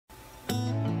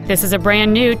This is a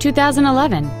brand new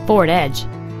 2011 Ford Edge.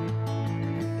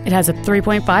 It has a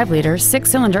 3.5-liter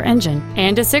six-cylinder engine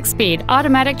and a 6-speed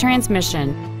automatic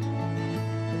transmission.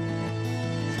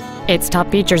 Its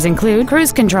top features include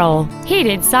cruise control,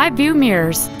 heated side view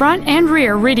mirrors, front and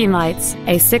rear reading lights,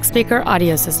 a 6-speaker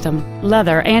audio system,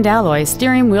 leather and alloy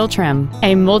steering wheel trim,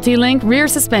 a multi-link rear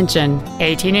suspension,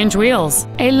 18-inch wheels,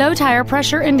 a low tire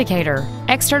pressure indicator,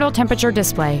 external temperature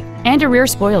display, and a rear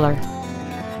spoiler.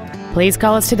 Please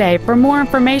call us today for more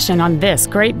information on this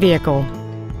great vehicle.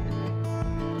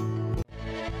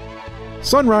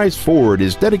 Sunrise Ford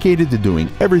is dedicated to doing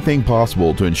everything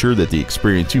possible to ensure that the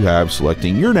experience you have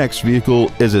selecting your next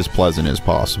vehicle is as pleasant as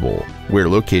possible. We're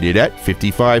located at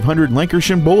 5500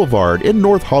 Lankershim Boulevard in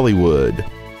North Hollywood.